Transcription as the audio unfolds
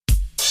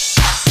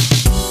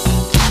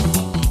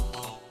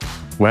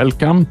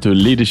Welcome to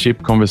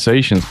Leadership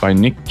Conversations by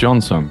Nick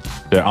Johnson,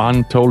 the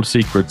untold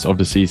secrets of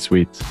the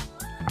C-suite.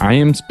 I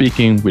am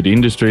speaking with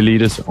industry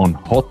leaders on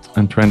hot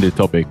and trendy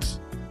topics.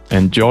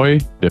 Enjoy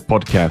the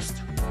podcast.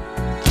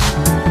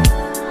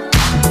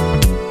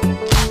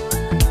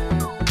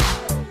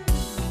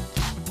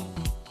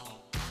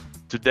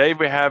 Today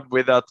we have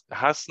with us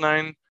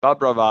Hasnain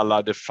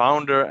Babrawala, the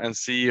founder and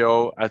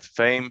CEO at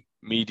Fame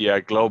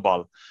Media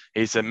Global.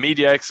 He's a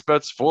media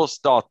expert for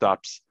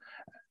startups.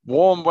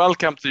 Warm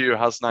welcome to you,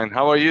 Hasnain.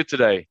 How are you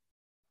today?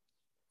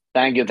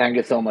 Thank you. Thank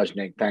you so much,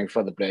 Nick. Thanks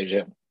for the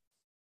pleasure.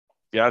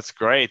 Yeah, that's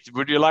great.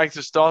 Would you like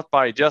to start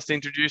by just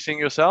introducing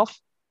yourself?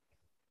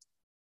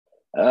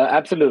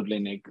 Absolutely,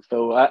 Nick.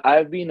 So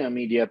I've been a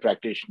media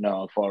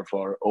practitioner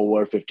for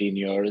over 15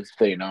 years,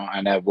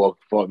 and I've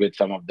worked with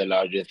some of the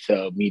largest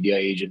media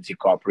agency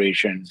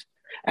corporations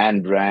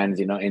and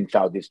brands, in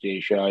Southeast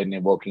Asia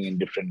and working in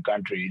different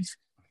countries.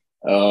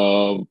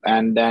 Currently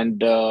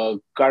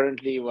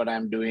what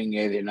I'm doing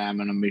is,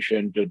 I'm on a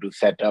mission to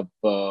set up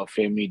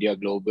Fame Media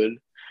Global,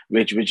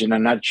 which in a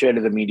nutshell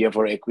is a media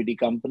for equity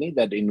company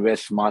that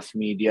invests mass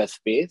media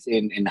space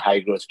in high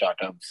growth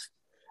startups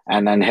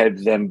and then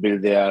helps them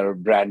build their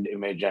brand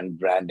image and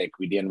brand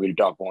equity. And we'll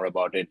talk more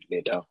about it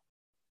later.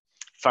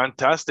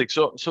 Fantastic.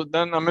 So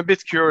then I'm a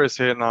bit curious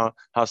here now,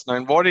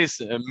 Hasnain. What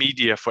is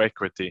media for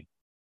equity?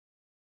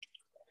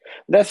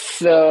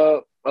 That's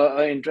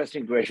an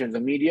interesting question. The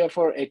media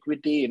for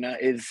equity,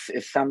 is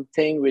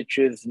something which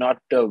is not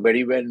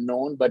very well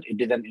known, but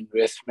it is an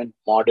investment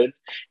model,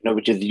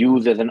 which is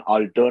used as an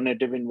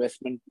alternative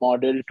investment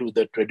model to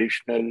the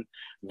traditional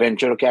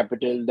venture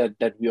capital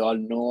that we all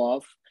know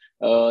of.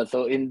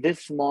 So in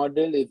this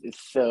model,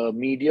 it's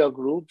media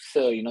groups,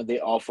 they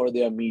offer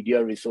their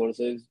media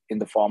resources in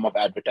the form of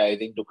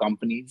advertising to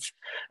companies.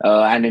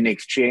 And in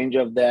exchange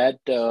of that,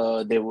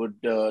 they would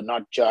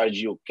not charge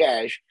you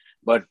cash,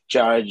 but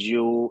charge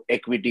you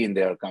equity in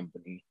their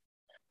company.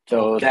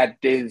 So that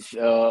is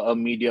a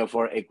media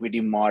for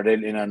equity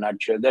model in a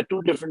nutshell. There are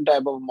two different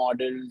type of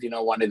models.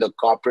 One is a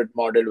corporate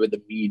model where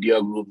the media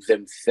groups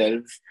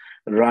themselves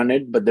run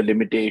it, but the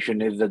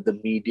limitation is that the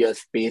media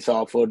space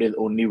offered is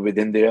only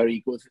within their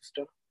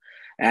ecosystem.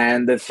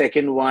 And the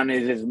second one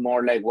is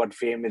more like what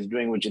Fame is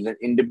doing, which is an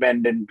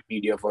independent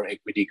media for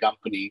equity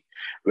company,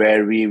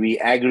 where we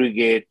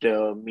aggregate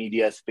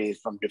media space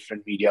from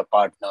different media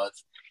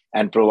partners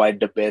and provide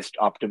the best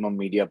optimum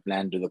media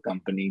plan to the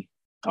company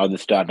or the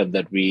startup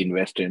that we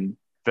invest in.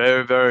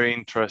 Very, very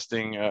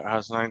interesting,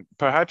 Hasnain.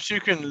 Perhaps you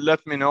can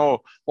let me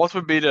know what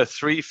would be the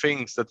three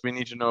things that we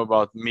need to know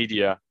about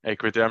media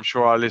equity. I'm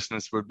sure our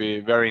listeners would be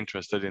very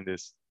interested in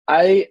this.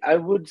 I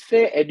would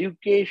say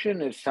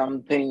education is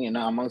something,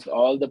 amongst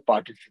all the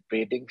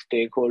participating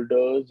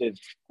stakeholders,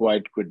 it's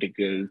quite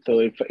critical. So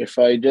if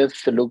I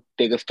just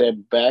take a step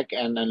back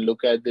and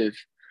look at this,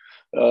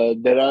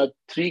 there are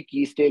three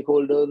key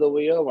stakeholders over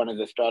here. One is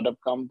the startup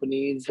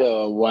companies,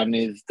 one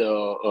is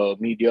the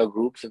media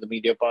groups and the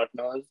media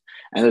partners,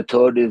 and the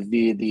third is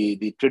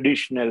the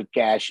traditional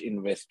cash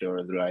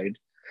investors, right?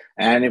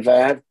 And if I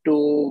have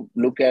to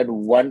look at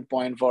one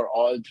point for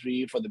all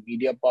three, for the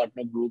media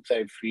partner groups,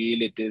 I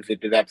feel it is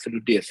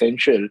absolutely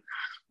essential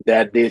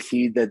that they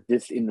see that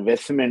this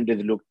investment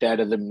is looked at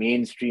as a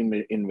mainstream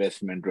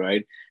investment,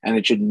 right? And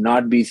it should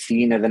not be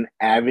seen as an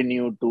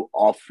avenue to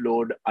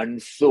offload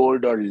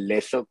unsold or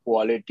lesser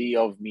quality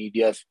of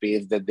media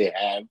space that they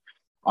have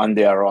on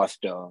their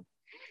roster.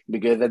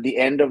 Because at the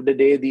end of the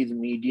day, these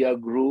media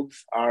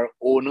groups are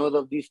owners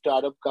of these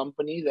startup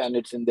companies, and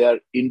it's in their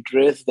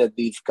interest that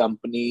these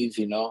companies,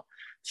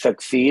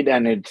 succeed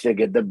and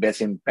get the best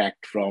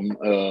impact from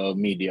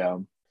media.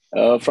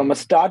 From a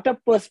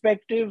startup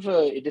perspective,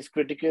 it is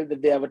critical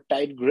that they have a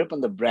tight grip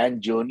on the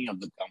brand journey of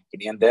the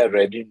company and their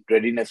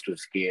readiness to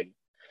scale.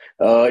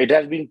 It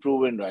has been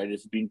proven, right?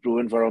 It's been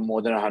proven for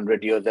more than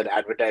 100 years that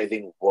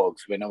advertising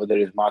works. Whenever there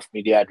is mass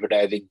media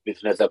advertising,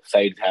 business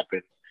upsides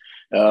happen.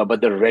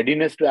 But the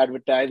readiness to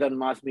advertise on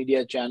mass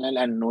media channel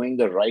and knowing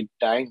the right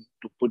time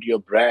to put your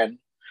brand,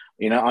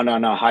 on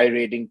a high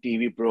rating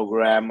TV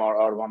program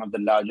or one of the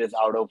largest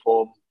out of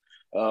home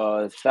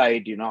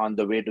site, on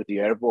the way to the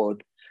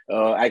airport,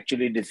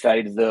 actually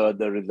decides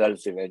the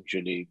results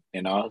eventually,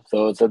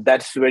 So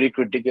that's very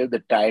critical,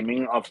 the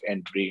timing of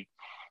entry.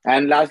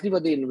 And lastly, for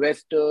the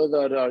investors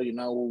or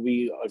who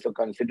we also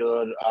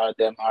consider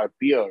them our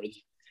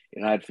peers,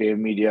 at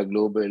Fame Media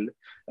Global,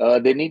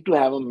 they need to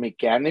have a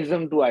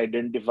mechanism to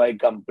identify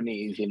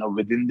companies,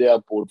 within their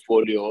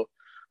portfolio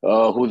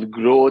whose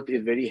growth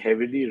is very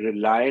heavily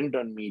reliant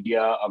on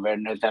media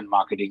awareness and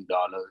marketing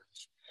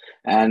dollars.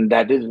 And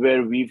that is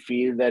where we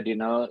feel that,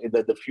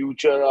 that the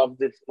future of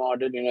this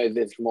model, is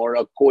this more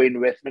a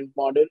co-investment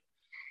model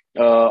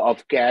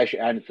of cash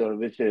and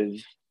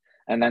services.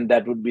 And then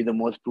that would be the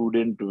most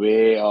prudent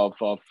way of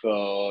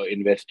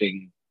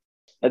investing.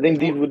 I think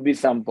these would be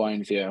some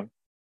points here.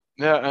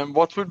 Yeah, and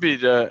what would be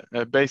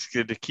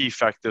basically the key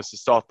factors a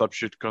startup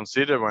should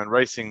consider when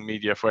raising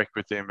media for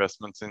equity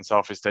investments in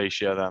Southeast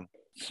Asia then?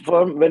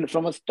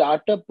 From a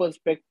startup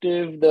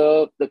perspective,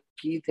 the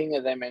key thing,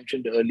 as I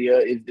mentioned earlier,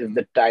 is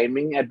the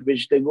timing at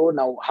which they go.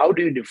 Now, how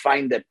do you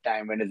define that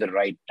time? When is the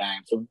right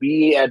time? So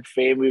we at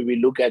Fame, we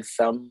look at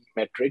some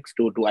metrics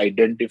to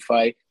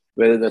identify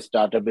whether the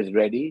startup is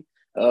ready.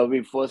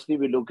 We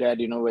look at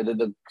whether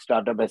the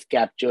startup has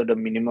captured a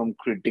minimum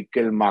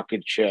critical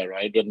market share,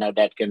 right? And now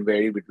that can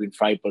vary between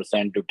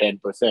 5% to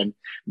 10%,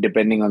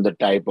 depending on the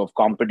type of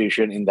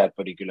competition in that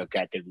particular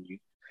category.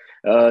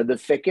 The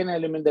second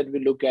element that we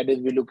look at is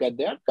we look at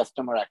their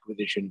customer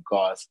acquisition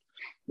cost.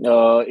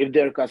 If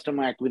their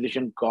customer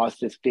acquisition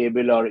cost is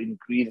stable or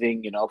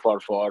increasing,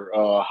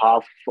 for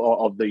half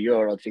of the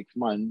year or 6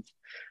 months,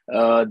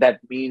 that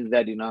means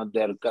that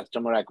their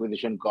customer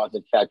acquisition cost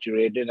is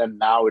saturated, and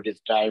now it is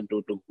time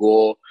to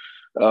go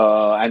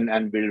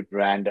and build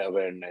brand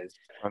awareness.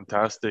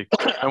 Fantastic.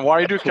 And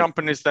why do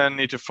companies then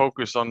need to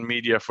focus on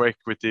media for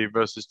equity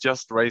versus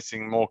just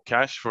raising more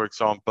cash, for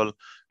example?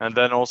 And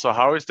then also,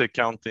 how is the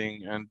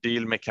accounting and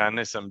deal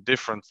mechanism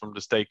different from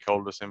the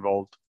stakeholders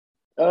involved?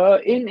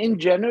 In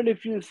general,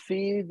 if you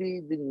see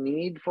the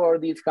need for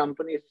these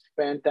companies to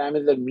spend time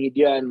in the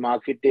media and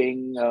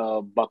marketing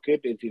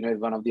bucket, is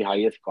one of the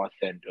highest cost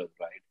centers,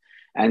 right?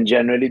 And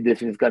generally,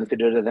 this is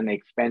considered as an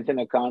expense in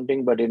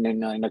accounting, but in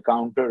a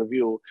counter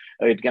view,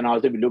 it can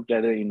also be looked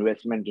at an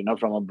investment,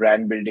 from a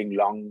brand building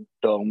long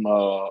term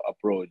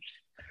approach.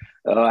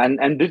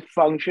 And this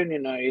function,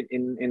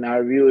 in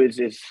our view,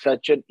 is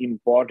such an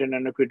important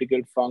and a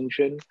critical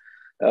function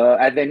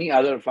as any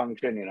other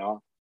function,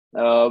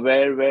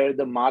 where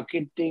the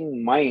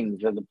marketing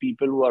minds or the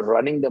people who are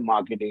running the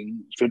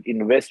marketing should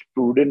invest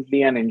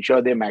prudently and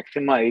ensure they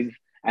maximize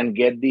and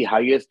get the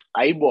highest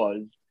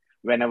eyeballs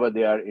whenever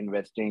they are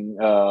investing,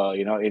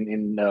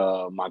 in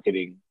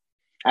marketing.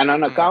 And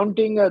on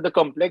accounting, the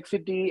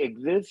complexity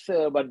exists,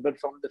 but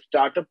from the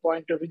startup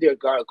point of view,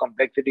 the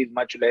complexity is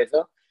much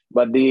lesser.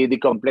 But the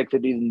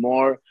complexity is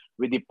more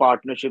with the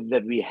partnerships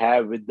that we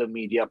have with the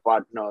media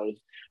partners,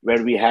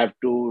 where we have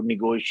to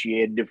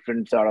negotiate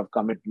different sort of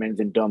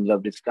commitments in terms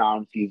of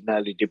discount,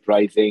 seasonality,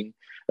 pricing,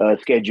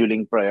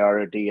 scheduling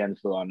priority, and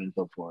so on and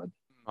so forth.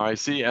 I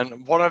see.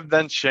 And what have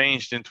then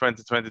changed in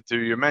 2022?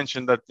 You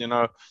mentioned that,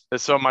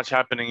 there's so much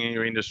happening in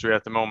your industry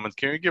at the moment.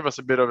 Can you give us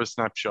a bit of a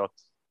snapshot?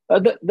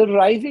 The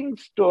rising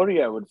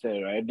story, I would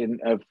say, right, in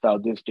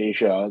Southeast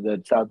Asia,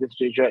 that Southeast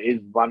Asia is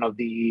one of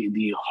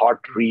the hot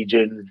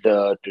regions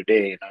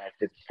today.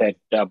 It's set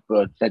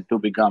to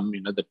become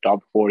the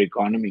top four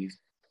economies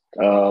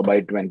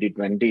by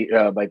 2020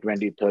 by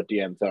 2030.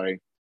 I'm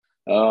sorry.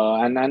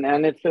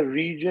 And it's a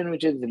region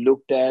which is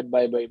looked at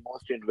by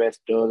most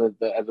investors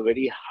as a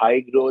very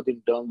high growth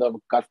in terms of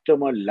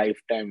customer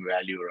lifetime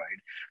value, right?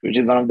 Which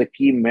is one of the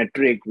key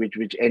metric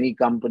which any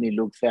company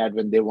looks at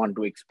when they want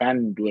to expand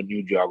into a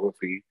new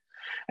geography.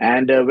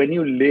 And when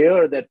you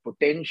layer that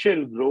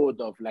potential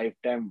growth of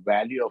lifetime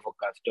value of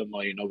a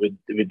customer,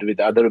 with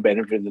other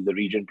benefits that the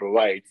region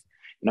provides,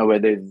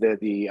 whether it's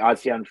the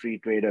ASEAN free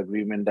trade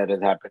agreement that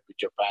has happened with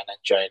Japan and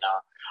China,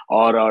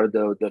 or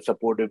the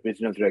supportive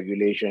business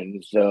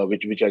regulations,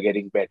 which are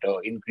getting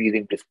better,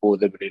 increasing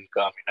disposable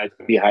income, it's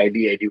a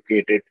highly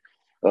educated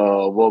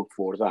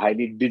workforce, a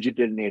highly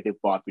digital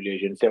native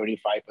population. 75%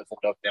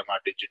 of them are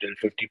digital,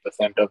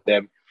 50% of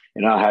them,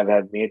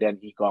 have made an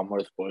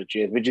e-commerce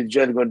purchase, which is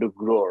just going to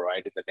grow,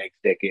 right, in the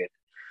next decade.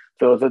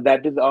 So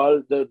that is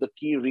all the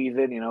key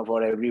reason,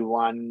 for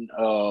everyone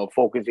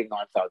focusing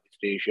on Southeast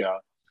Asia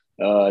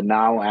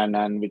now,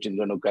 and which is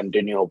going to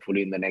continue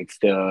hopefully in the next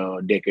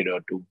decade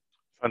or two.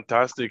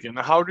 Fantastic. And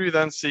how do you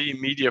then see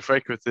media for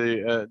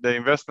equity, the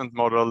investment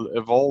model,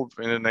 evolve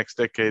in the next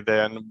decade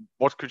there, and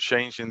what could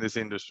change in this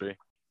industry?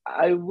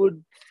 I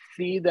would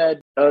see that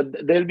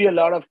there'll be a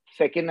lot of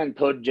second and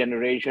third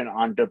generation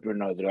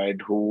entrepreneurs, right,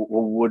 who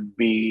would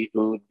be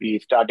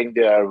starting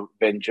their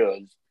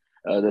ventures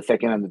the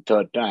second and the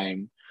third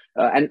time,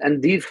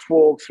 and these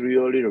folks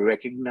really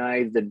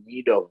recognize the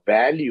need of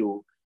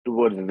value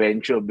towards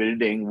venture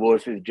building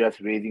versus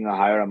just raising a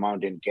higher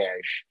amount in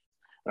cash.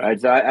 Right.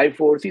 So I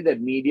foresee that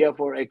media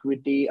for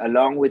equity,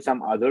 along with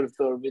some other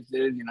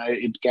services,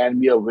 it can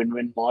be a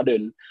win-win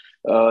model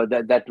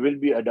that will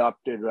be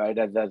adopted, right,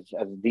 as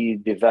the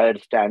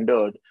desired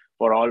standard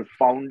for all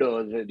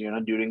founders,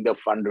 during the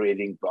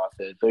fundraising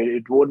process. So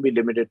it won't be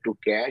limited to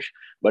cash,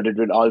 but it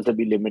will also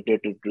be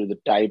limited to the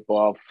type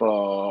of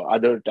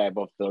other type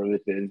of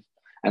services.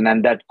 And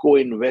then that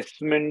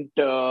co-investment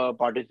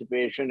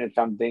participation is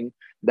something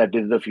that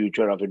is the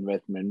future of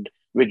investment,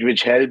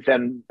 which helps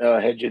and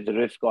hedges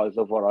risk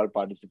also for all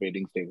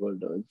participating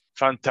stakeholders.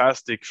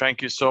 Fantastic.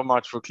 Thank you so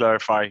much for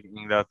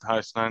clarifying that,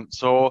 Hasnain.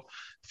 So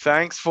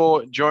thanks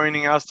for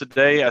joining us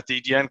today at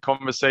EGN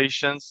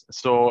Conversations.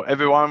 So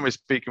everyone, we're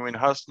speaking with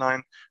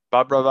Hasnain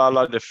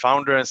Babrawala, the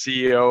founder and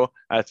CEO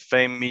at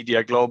Fame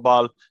Media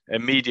Global, a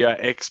media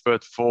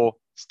expert for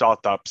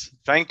startups.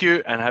 Thank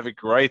you and have a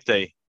great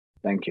day.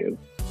 Thank you.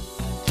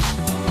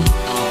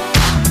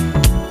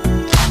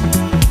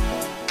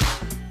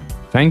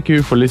 Thank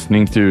you for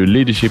listening to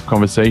Leadership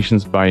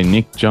Conversations by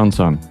Nick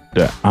Johnson,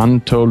 the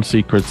untold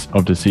secrets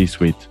of the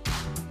C-suite.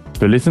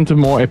 To listen to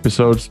more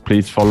episodes,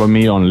 please follow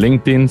me on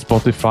LinkedIn,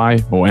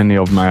 Spotify, or any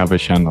of my other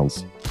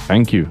channels.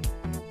 Thank you.